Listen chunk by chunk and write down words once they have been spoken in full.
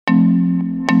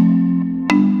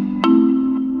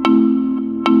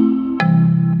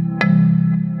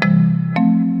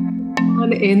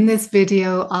in this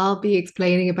video, I'll be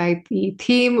explaining about the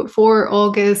theme for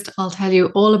August. I'll tell you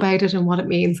all about it and what it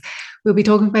means. We'll be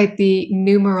talking about the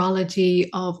numerology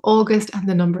of August and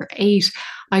the number 8.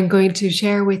 I'm going to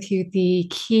share with you the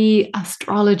key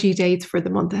astrology dates for the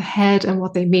month ahead and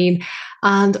what they mean.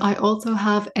 And I also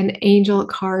have an angel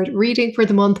card reading for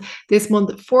the month. This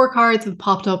month, 4 cards have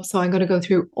popped up, so I'm going to go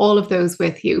through all of those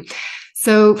with you.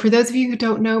 So for those of you who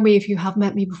don't know me, if you have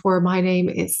met me before, my name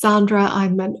is Sandra.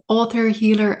 I'm an author,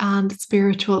 healer, and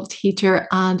spiritual teacher,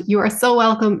 and you are so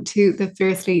welcome to the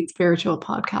Fiercely Spiritual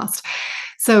podcast.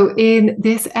 So in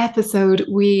this episode,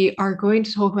 we are going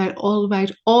to talk about all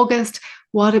about August,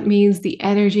 what it means, the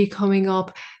energy coming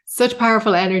up, such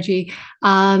powerful energy.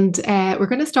 And we're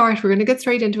going to get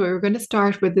straight into it. We're going to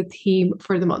start with the theme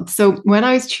for the month. So when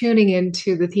I was tuning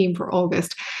into the theme for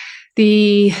August,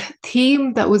 the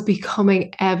theme that was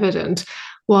becoming evident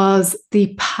was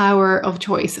the power of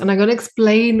choice. And I'm going to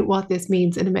explain what this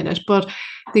means in a minute, but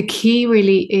the key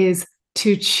really is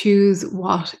to choose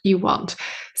what you want.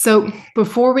 So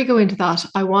before we go into that,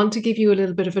 I want to give you a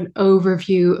little bit of an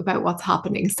overview about what's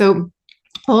happening. So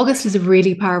August is a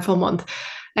really powerful month.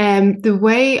 The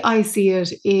way I see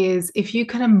it is, if you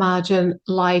can imagine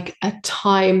like a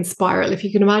time spiral, if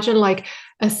you can imagine like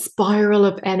a spiral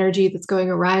of energy that's going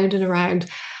around and around,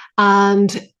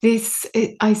 and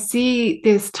I see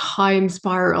this time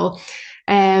spiral.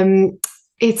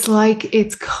 It's like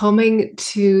it's coming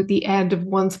to the end of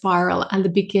one spiral and the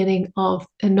beginning of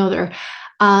another.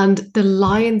 And the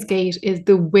Lion's Gate is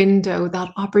the window,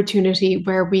 that opportunity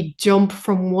where we jump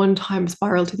from one time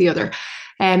spiral to the other.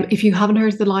 If you haven't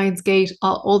heard of the Lion's Gate,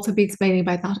 I'll also be explaining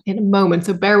about that in a moment,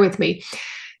 so bear with me.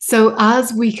 So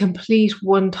as we complete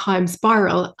one time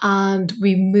spiral and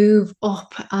we move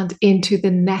up and into the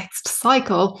next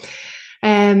cycle,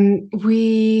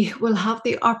 we will have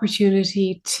the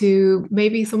opportunity to,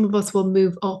 maybe some of us will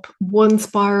move up one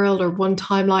spiral or one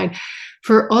timeline.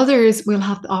 For others, we'll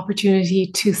have the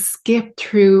opportunity to skip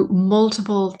through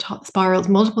multiple spirals,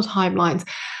 multiple timelines.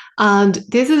 And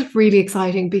this is really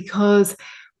exciting because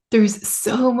there's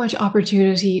so much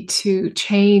opportunity to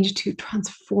change, to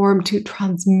transform, to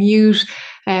transmute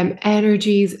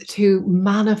energies, to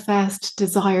manifest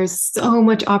desires, so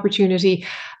much opportunity.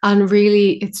 And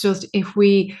really, it's just, if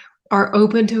we are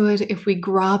open to it, if we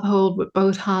grab hold with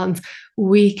both hands,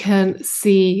 we can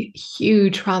see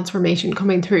huge transformation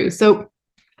coming through. So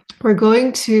we're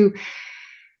going to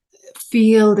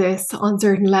feel this on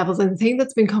certain levels. And the thing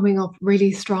that's been coming up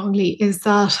really strongly is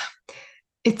that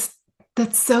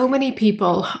so many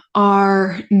people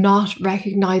are not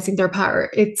recognizing their power.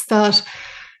 It's that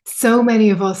so many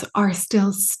of us are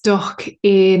still stuck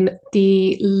in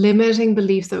the limiting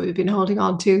beliefs that we've been holding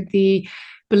on to, the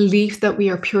belief that we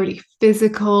are purely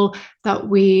physical, that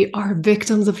we are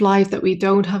victims of life, that we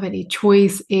don't have any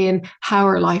choice in how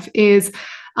our life is.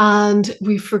 And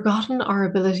we've forgotten our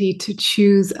ability to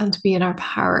choose and to be in our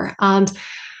power. And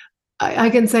I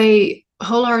can say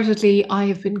wholeheartedly, I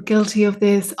have been guilty of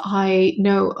this. I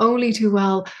know only too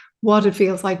well what it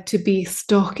feels like to be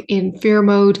stuck in fear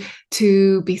mode,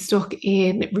 to be stuck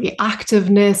in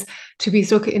reactiveness, to be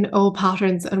stuck in old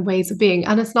patterns and ways of being.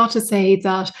 And it's not to say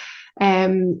that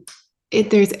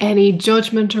there's any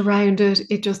judgment around it.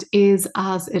 It just is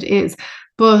as it is.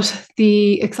 But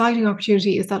the exciting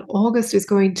opportunity is that August is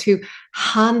going to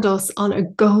hand us on a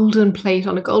golden plate,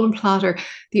 on a golden platter,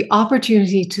 the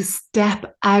opportunity to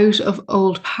step out of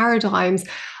old paradigms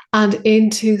and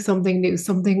into something new,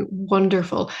 something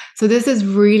wonderful. So this is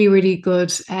really, really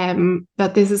good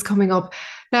that this is coming up.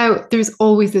 Now, there's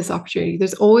always this opportunity.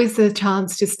 There's always the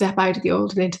chance to step out of the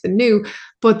old and into the new,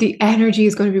 but the energy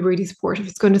is going to be really supportive.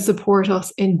 It's going to support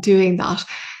us in doing that.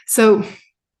 So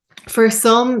for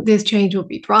some, this change will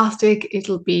be drastic.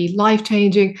 It'll be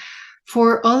life-changing.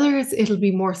 For others, it'll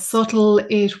be more subtle.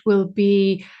 It will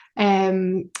be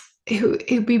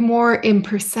it'll be more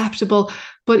imperceptible.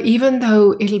 But even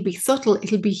though it'll be subtle,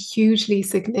 it'll be hugely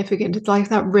significant. It's like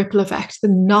that ripple effect. The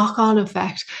knock-on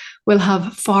effect will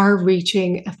have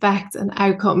far-reaching effects and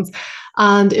outcomes.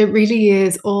 And it really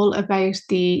is all about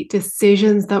the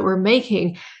decisions that we're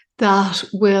making that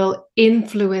will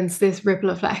influence this ripple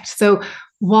effect. So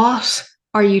what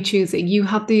are you choosing? You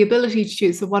have the ability to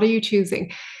choose. So what are you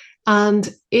choosing? And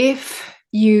if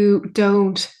you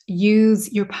don't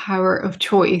use your power of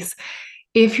choice,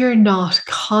 if you're not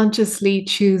consciously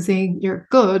choosing your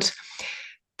good,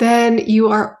 then you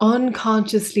are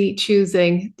unconsciously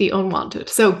choosing the unwanted.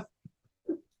 So,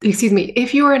 excuse me,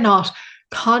 if you are not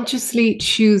consciously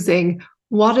choosing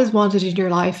what is wanted in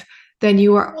your life, then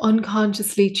you are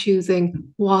unconsciously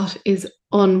choosing what is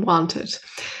unwanted.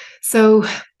 So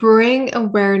bring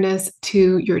awareness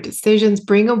to your decisions,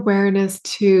 bring awareness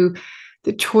to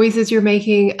the choices you're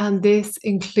making. And this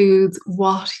includes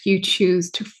what you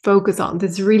choose to focus on.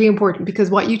 This is really important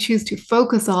because what you choose to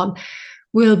focus on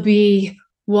will be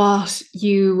what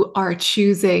you are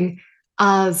choosing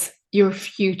as your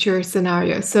future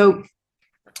scenario. So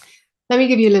let me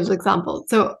give you a little example.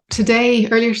 So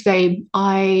earlier today,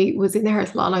 I was in the hair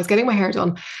salon. I was getting my hair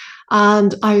done,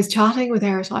 and I was chatting with a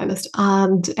hairstylist.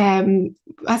 And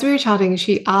as we were chatting,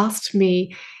 she asked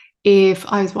me if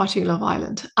I was watching Love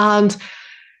Island. And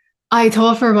I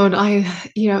thought for a moment,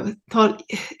 thought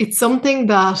it's something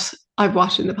that I've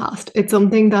watched in the past. It's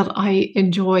something that I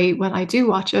enjoy when I do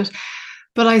watch it.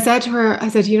 But I said to her, I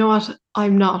said, you know what?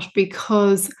 I'm not,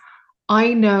 because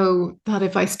I know that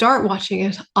if I start watching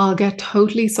it, I'll get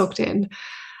totally sucked in.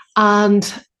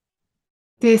 And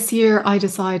this year I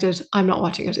decided I'm not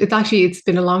watching it. It's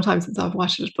been a long time since I've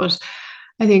watched it, but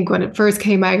I think when it first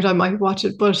came out, I might watch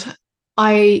it. But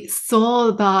I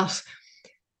saw that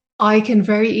I can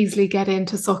very easily get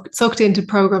into sucked into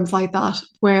programs like that,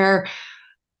 where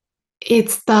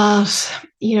it's that,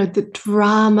 the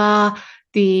drama,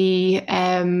 the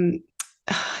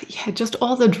yeah, just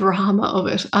all the drama of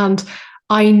it. And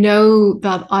I know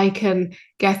that I can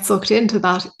get sucked into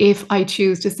that if I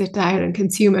choose to sit down and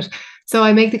consume it. So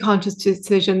I make the conscious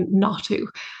decision not to.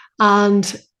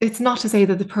 And it's not to say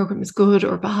that the program is good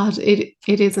or bad. It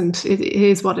isn't. It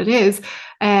is what it is.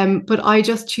 But I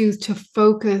just choose to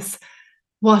focus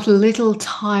what little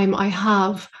time I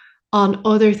have on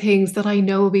other things that I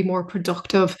know will be more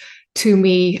productive to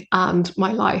me and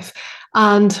my life.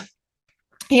 And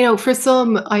for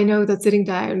some, I know that sitting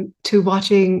down to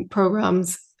watching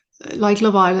programs like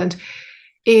Love Island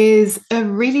is a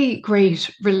really great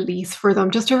release for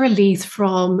them, just a release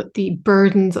from the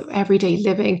burdens of everyday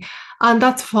living. And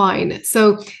that's fine.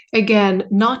 So, again,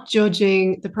 not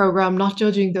judging the program, not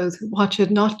judging those who watch it,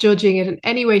 not judging it in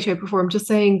any way, shape, or form, just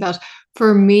saying that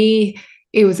for me,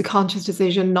 it was a conscious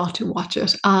decision not to watch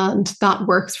it. And that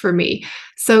works for me.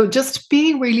 So, just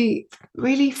being really,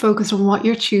 really focused on what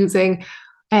you're choosing.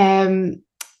 Um,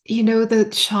 the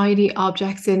shiny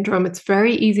object syndrome, it's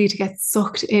very easy to get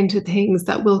sucked into things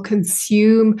that will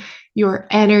consume your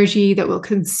energy, that will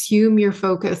consume your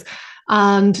focus,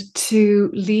 and to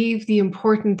leave the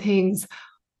important things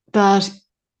that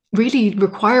really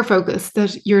require focus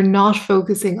that you're not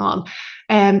focusing on.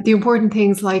 The important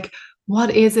things like, what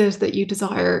is it that you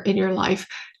desire in your life?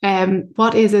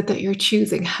 What is it that you're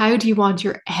choosing? How do you want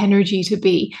your energy to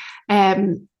be?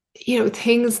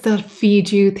 Things that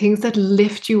feed you, things that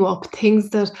lift you up, things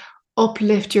that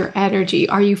uplift your energy.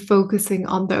 Are you focusing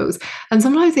on those? And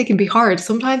sometimes they can be hard.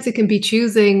 Sometimes it can be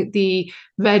choosing the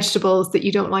vegetables that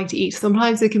you don't like to eat.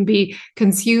 Sometimes it can be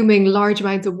consuming large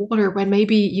amounts of water when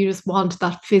maybe you just want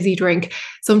that fizzy drink.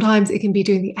 Sometimes it can be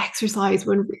doing the exercise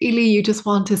when really you just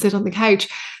want to sit on the couch.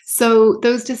 So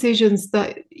those decisions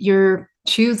that you're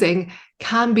choosing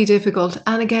can be difficult.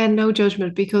 And again, no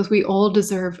judgment, because we all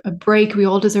deserve a break. We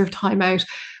all deserve time out.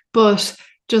 But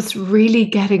just really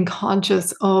getting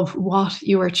conscious of what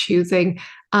you are choosing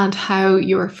and how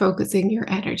you're focusing your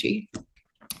energy.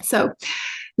 So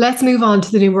let's move on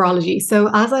to the numerology. So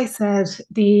as I said,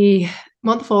 the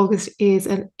month of August is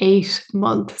an 8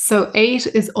 month. So 8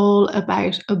 is all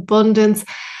about abundance,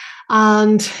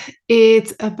 and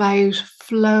it's about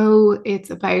flow, it's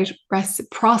about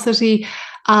reciprocity,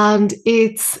 and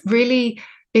it's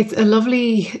a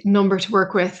lovely number to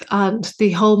work with. And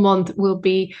the whole month will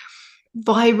be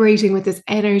vibrating with this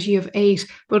energy of 8,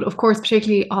 but of course,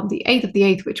 particularly on the 8th of the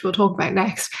 8th, which we'll talk about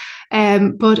next.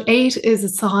 But 8 is a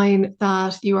sign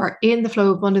that you are in the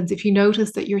flow of abundance. If you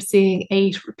notice that you're seeing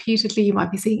 8 repeatedly, you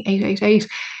might be seeing 888.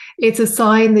 It's a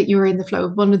sign that you're in the flow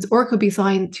of abundance, or it could be a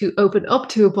sign to open up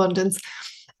to abundance.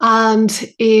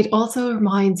 And it also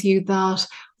reminds you that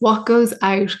what goes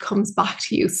out comes back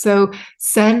to you. So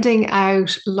sending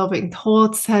out loving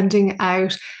thoughts, sending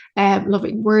out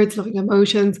loving words, loving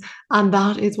emotions, and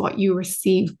that is what you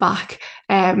receive back.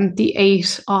 The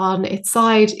 8 on its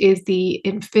side is the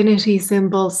infinity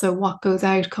symbol. So what goes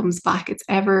out comes back. It's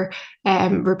ever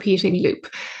repeating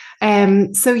loop.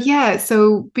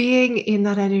 So being in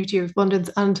that energy of abundance,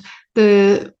 and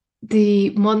the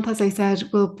month, as I said,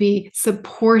 will be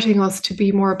supporting us to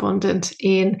be more abundant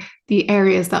in the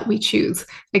areas that we choose.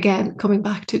 Again, coming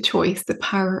back to choice, the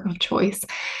power of choice.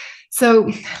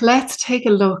 So let's take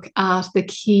a look at the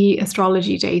key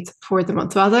astrology dates for the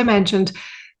month. So as I mentioned,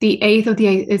 The 8th of the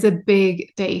 8th is a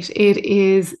big date. It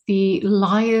is the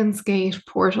Lionsgate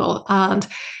portal. And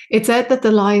it's said that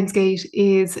the Lionsgate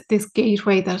is this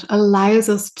gateway that allows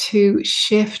us to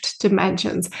shift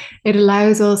dimensions. It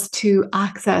allows us to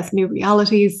access new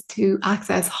realities, to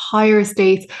access higher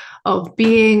states of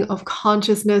being, of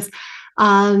consciousness.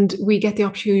 And we get the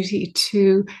opportunity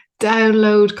to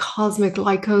download cosmic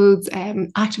light codes,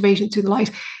 activations to the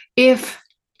light. If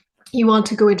you want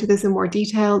to go into this in more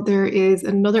detail, there is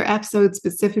another episode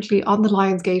specifically on the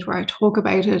Lionsgate where I talk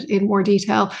about it in more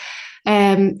detail.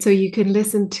 So you can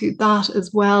listen to that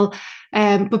as well.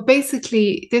 But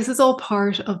basically, this is all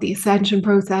part of the ascension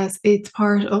process. It's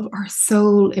part of our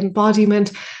soul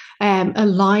embodiment,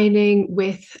 aligning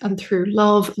with and through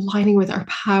love, aligning with our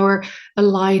power,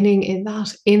 aligning in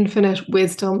that infinite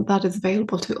wisdom that is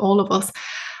available to all of us.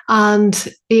 And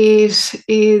it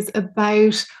is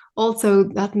about also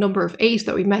that number of 8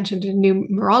 that we mentioned in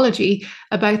numerology,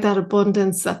 about that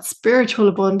abundance, that spiritual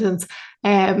abundance,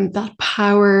 that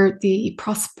power, the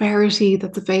prosperity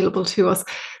that's available to us.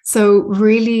 So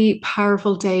really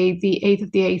powerful day, the 8th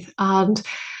of the 8th. And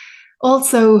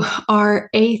also our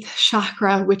 8th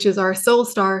chakra, which is our soul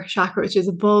star chakra, which is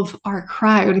above our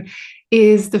crown,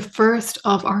 is the first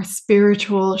of our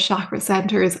spiritual chakra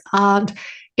centers. And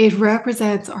it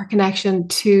represents our connection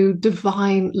to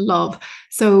divine love.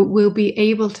 So we'll be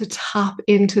able to tap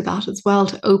into that as well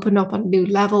to open up on new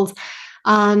levels.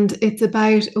 And it's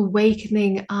about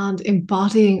awakening and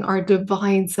embodying our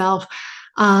divine self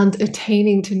and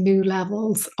attaining to new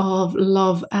levels of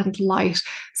love and light.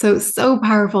 So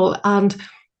powerful. And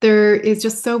there is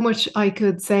just so much I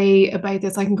could say about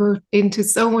this. I can go into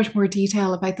so much more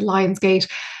detail about the Lionsgate.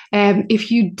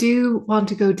 If you do want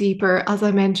to go deeper, as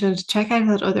I mentioned, check out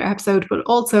that other episode, but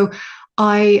also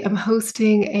I am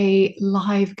hosting a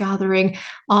live gathering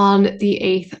on the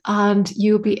 8th, and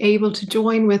you'll be able to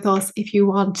join with us if you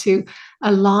want to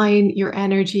align your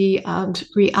energy and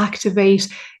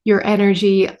reactivate your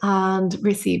energy and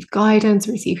receive guidance,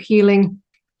 receive healing.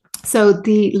 So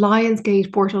the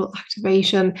Lionsgate portal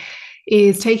activation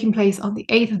is taking place on the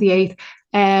 8th of the 8th.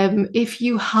 If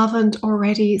you haven't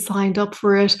already signed up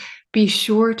for it, be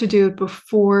sure to do it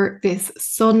before this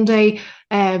Sunday,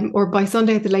 or by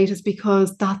Sunday at the latest,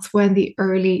 because that's when the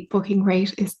early booking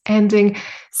rate is ending.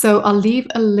 So I'll leave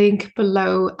a link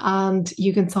below and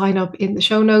you can sign up in the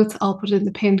show notes. I'll put it in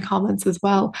the pinned comments as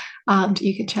well, and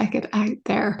you can check it out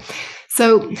there.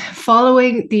 So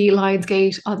following the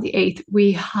Lionsgate on the 8th,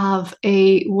 we have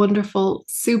a wonderful,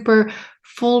 super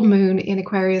full moon in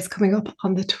Aquarius coming up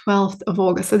on the 12th of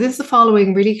August. So this is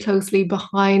following really closely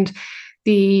behind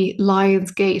the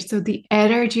Lionsgate. So the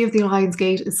energy of the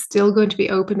Lionsgate is still going to be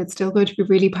open. It's still going to be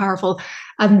really powerful.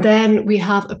 And then we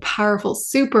have a powerful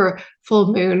super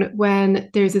full moon. When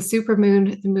there's a super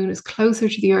moon, the moon is closer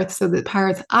to the earth, so the power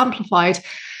is amplified.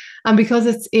 And because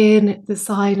it's in the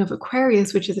sign of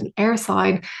Aquarius, which is an air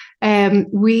sign,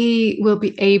 we will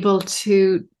be able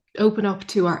to open up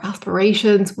to our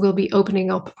aspirations. We'll be opening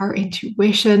up our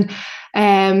intuition.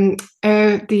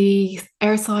 The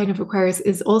air sign of Aquarius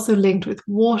is also linked with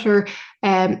water,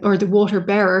 or the water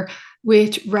bearer,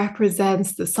 which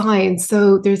represents the sign.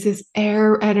 So there's this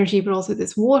air energy, but also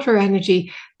this water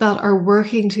energy that are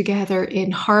working together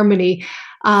in harmony.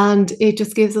 And it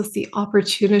just gives us the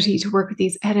opportunity to work with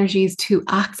these energies to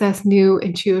access new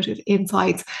intuitive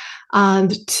insights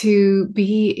and to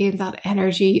be in that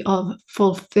energy of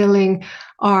fulfilling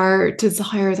our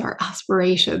desires, our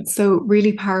aspirations. So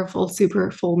really powerful, super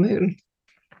full moon.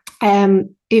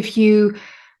 If you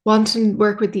want to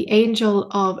work with the angel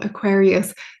of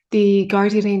Aquarius, the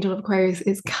guardian angel of Aquarius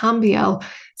is Cambiel.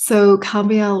 So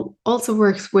Cambiel also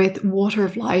works with water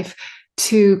of life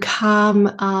to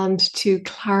calm and to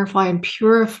clarify and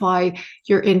purify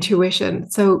your intuition.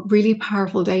 So really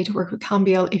powerful day to work with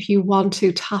Cambiel if you want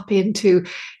to tap into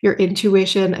your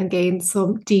intuition and gain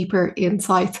some deeper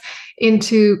insights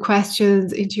into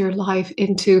questions, into your life,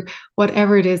 into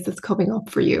whatever it is that's coming up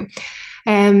for you.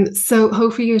 So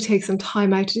hopefully you take some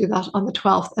time out to do that on the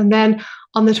 12th. And then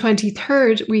on the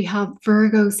 23rd, we have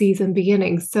Virgo season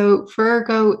beginning. So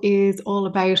Virgo is all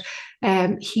about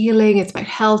healing, it's about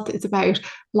health, it's about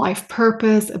life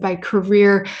purpose, about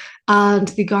career. And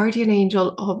the guardian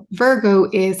angel of Virgo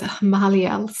is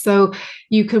Hamaliel. So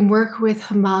you can work with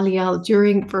Hamaliel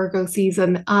during Virgo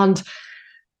season. And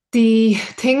the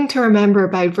thing to remember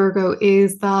about Virgo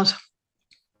is that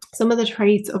some of the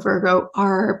traits of Virgo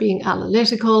are being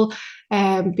analytical,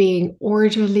 being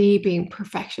orderly, being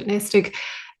perfectionistic.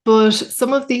 But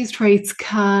some of these traits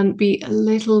can be a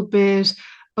little bit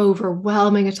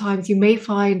overwhelming at times. You may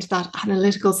find that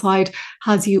analytical side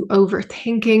has you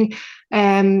overthinking.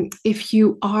 If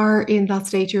you are in that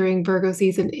state during Virgo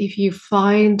season, if you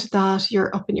find that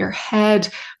you're up in your head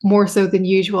more so than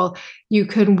usual, you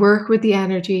can work with the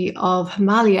energy of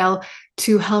Hamaliel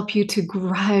to help you to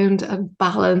ground and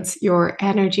balance your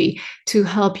energy, to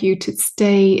help you to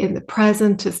stay in the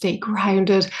present, to stay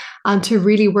grounded, and to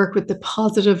really work with the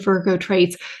positive Virgo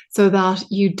traits so that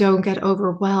you don't get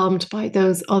overwhelmed by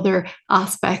those other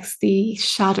aspects, the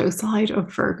shadow side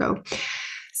of Virgo.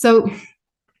 So,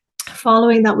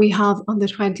 following that, we have on the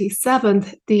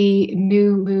 27th the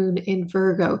new moon in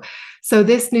Virgo. So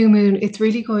this new moon, it's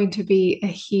really going to be a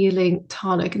healing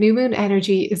tonic. New moon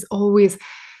energy is always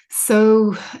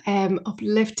so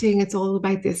uplifting. It's all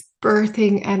about this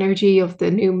birthing energy of the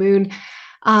new moon.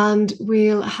 And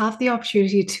we'll have the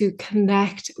opportunity to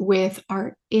connect with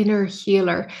our inner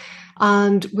healer.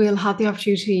 And we'll have the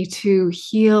opportunity to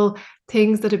heal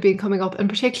things that have been coming up, and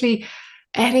particularly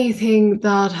anything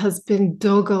that has been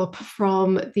dug up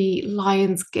from the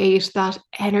Lion's Gate, that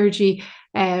energy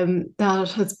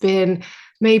that has been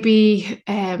maybe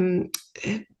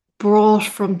brought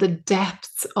from the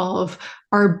depths of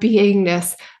our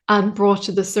beingness and brought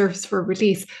to the surface for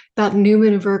release. That new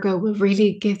moon in Virgo will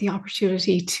really give the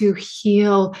opportunity to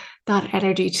heal that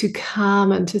energy, to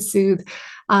calm and to soothe,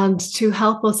 and to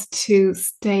help us to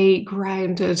stay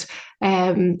grounded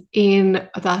in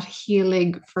that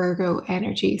healing Virgo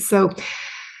energy. So,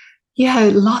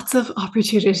 yeah, lots of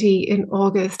opportunity in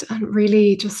August, and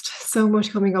really just so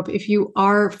much coming up. If you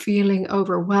are feeling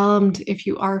overwhelmed, if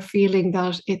you are feeling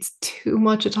that it's too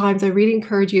much at times, I really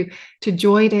encourage you to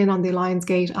join in on the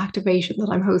Lionsgate activation that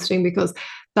I'm hosting, because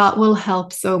that will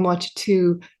help so much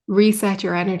to reset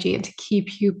your energy and to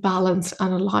keep you balanced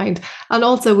and aligned. And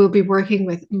also, we'll be working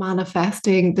with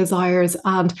manifesting desires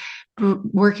and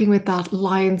working with that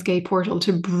Lionsgate portal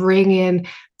to bring in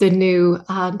the new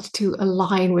and to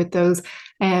align with those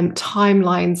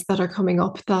timelines that are coming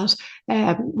up, that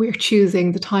we're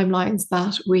choosing the timelines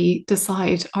that we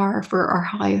decide are for our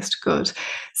highest good.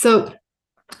 So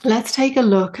let's take a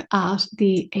look at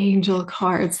the angel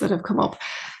cards that have come up.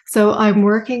 So I'm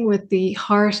working with the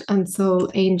Heart and Soul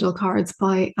Angel cards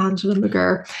by Angela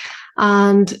McGurr.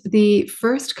 And the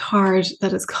first card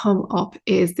that has come up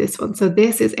is this one. So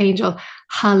this is Angel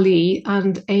Hali,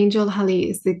 and Angel Hali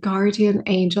is the guardian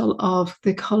angel of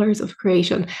the colors of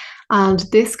creation. And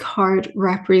this card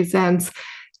represents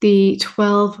the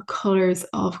 12 colors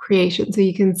of creation. So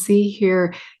you can see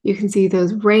here, you can see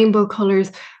those rainbow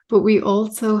colors, but we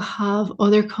also have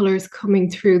other colors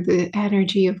coming through, the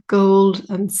energy of gold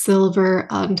and silver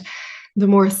and the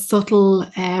more subtle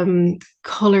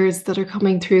colors that are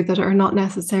coming through that are not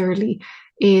necessarily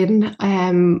in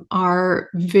our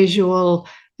visual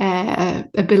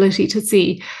ability to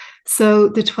see. So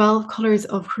the 12 colors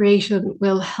of creation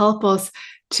will help us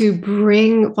to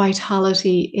bring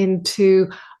vitality into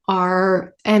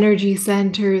our energy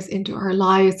centers, into our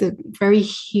lives, a very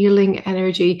healing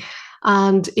energy.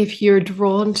 And if you're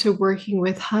drawn to working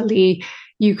with Hali,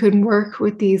 you can work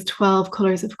with these 12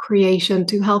 colors of creation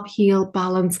to help heal,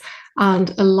 balance,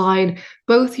 and align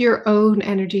both your own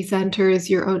energy centers,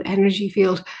 your own energy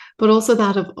field, but also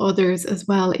that of others as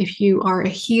well. If you are a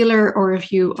healer or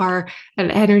if you are an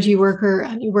energy worker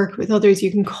and you work with others,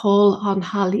 you can call on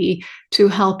Hali to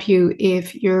help you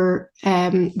if you're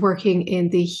working in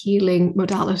the healing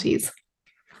modalities.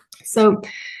 So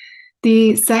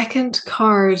the second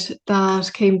card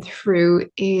that came through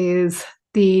is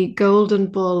the Golden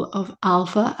Bull of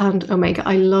Alpha and Omega.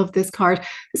 I love this card.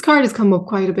 This card has come up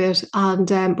quite a bit, and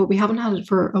but we haven't had it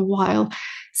for a while.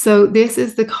 So this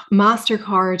is the master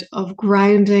card of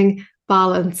grounding,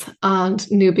 balance, and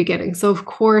new beginning. So of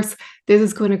course, this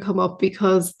is going to come up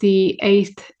because the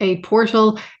eighth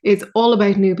portal is all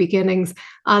about new beginnings,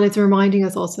 and it's reminding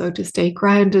us also to stay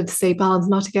grounded, stay balanced,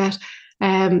 not to get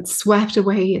swept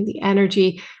away in the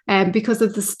energy. Because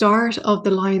at the start of the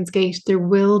Lion's Gate, there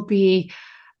will be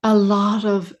a lot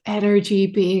of energy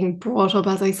being brought up.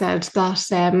 As I said,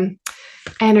 that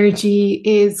energy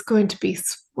is going to be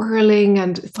swirling,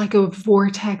 and it's like a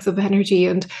vortex of energy.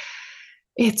 And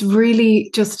it's really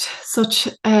just such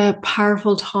a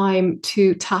powerful time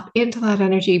to tap into that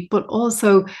energy, but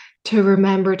also to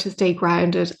remember to stay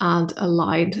grounded and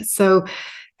aligned. So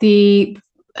the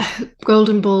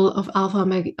Golden Bull of Alpha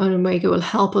and Omega will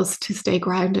help us to stay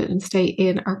grounded and stay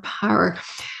in our power.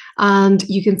 And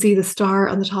you can see the star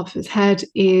on the top of his head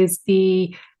is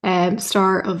the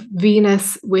star of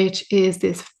Venus, which is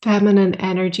this feminine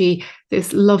energy,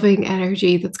 this loving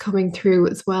energy that's coming through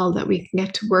as well, that we can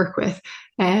get to work with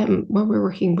when we're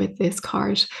working with this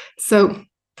card. So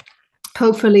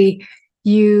hopefully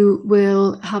you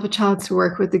will have a chance to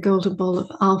work with the Golden Bull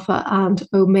of Alpha and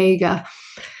Omega.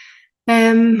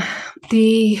 Um,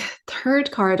 the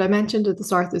third card I mentioned at the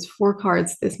start, there's 4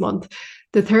 cards this month.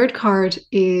 The third card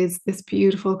is this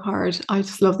beautiful card. I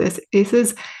just love this. This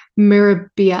is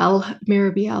Mirabiel,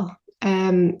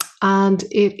 and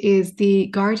it is the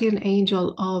guardian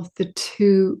angel of the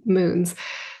 2 moons.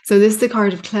 So this is the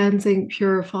card of cleansing,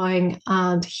 purifying,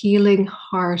 and healing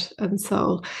heart and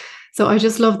soul. So I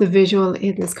just love the visual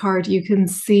in this card. You can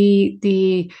see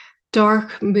the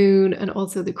dark moon and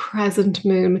also the crescent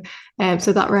moon.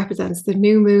 So that represents the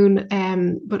new moon,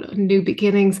 but new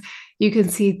beginnings. You can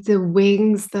see the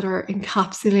wings that are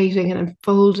encapsulating and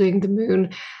enfolding the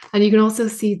moon. And you can also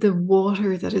see the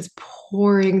water that is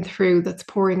pouring through, that's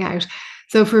pouring out.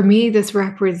 So for me, this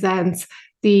represents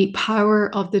the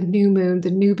power of the new moon,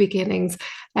 the new beginnings.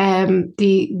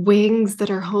 The wings that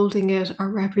are holding it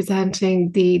are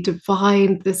representing the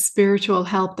divine, the spiritual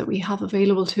help that we have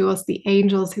available to us, the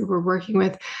angels who we're working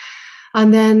with.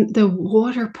 And then the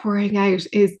water pouring out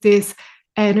is this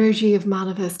energy of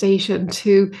manifestation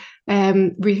to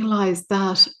realize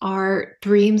that our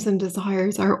dreams and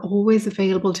desires are always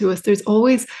available to us. There's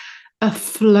always a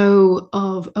flow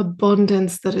of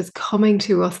abundance that is coming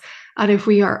to us. And if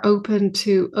we are open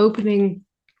to opening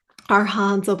our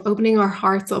hands up, opening our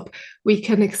hearts up, we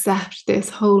can accept this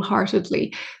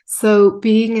wholeheartedly. So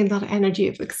being in that energy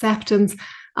of acceptance,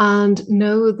 and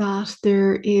know that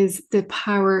there is the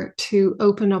power to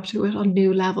open up to it on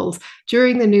new levels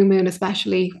during the new moon,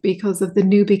 especially because of the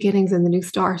new beginnings and the new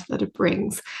start that it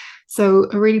brings. So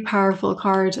a really powerful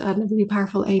card and a really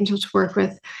powerful angel to work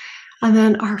with. And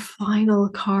then our final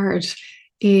card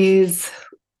is,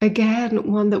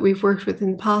 again, one that we've worked with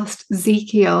in the past,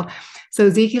 Zekiel. So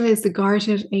Zekiel is the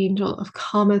guardian angel of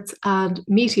comets and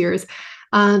meteors.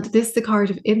 And this is the card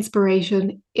of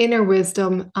inspiration, inner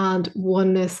wisdom, and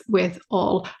oneness with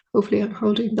all. Hopefully I'm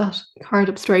holding that card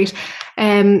up straight.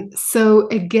 So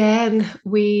again,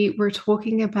 we were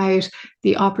talking about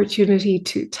the opportunity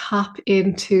to tap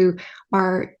into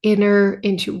our inner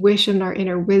intuition, our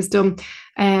inner wisdom.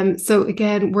 So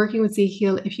again, working with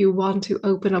Zekiel, if you want to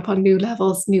open up on new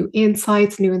levels, new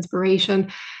insights, new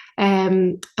inspiration,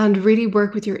 and really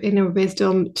work with your inner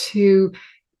wisdom to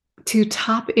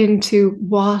tap into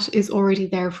what is already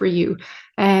there for you.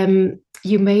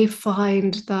 You may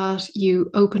find that you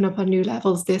open up on new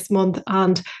levels this month,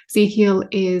 and Zekiel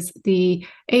is the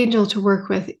angel to work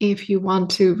with if you want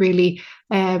to really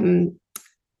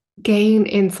gain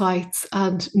insights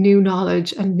and new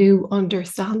knowledge and new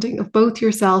understanding of both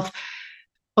yourself,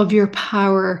 of your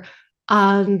power,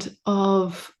 and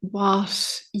of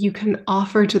what you can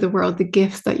offer to the world, the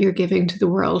gifts that you're giving to the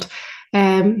world.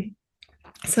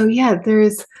 So yeah,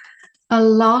 there's a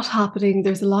lot happening.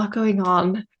 There's a lot going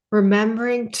on.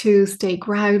 Remembering to stay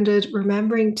grounded,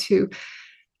 remembering to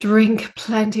drink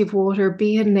plenty of water,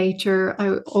 be in nature.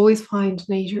 I always find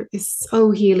nature is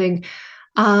so healing,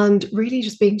 and really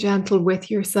just being gentle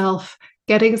with yourself,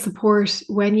 getting support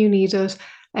when you need it.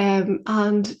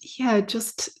 And yeah,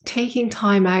 just taking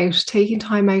time out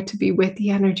to be with the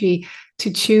energy,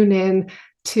 to tune in,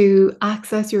 to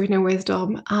access your inner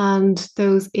wisdom and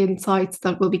those insights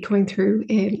that will be coming through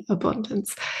in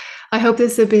abundance. I hope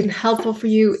this has been helpful for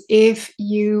you. If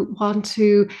you want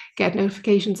to get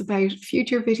notifications about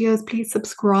future videos, please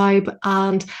subscribe,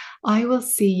 and I will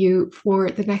see you for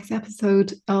the next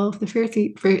episode of the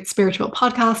Fiercely Spiritual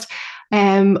podcast.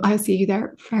 I'll see you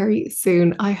there very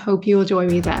soon. I hope you will join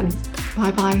me then.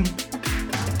 Bye bye.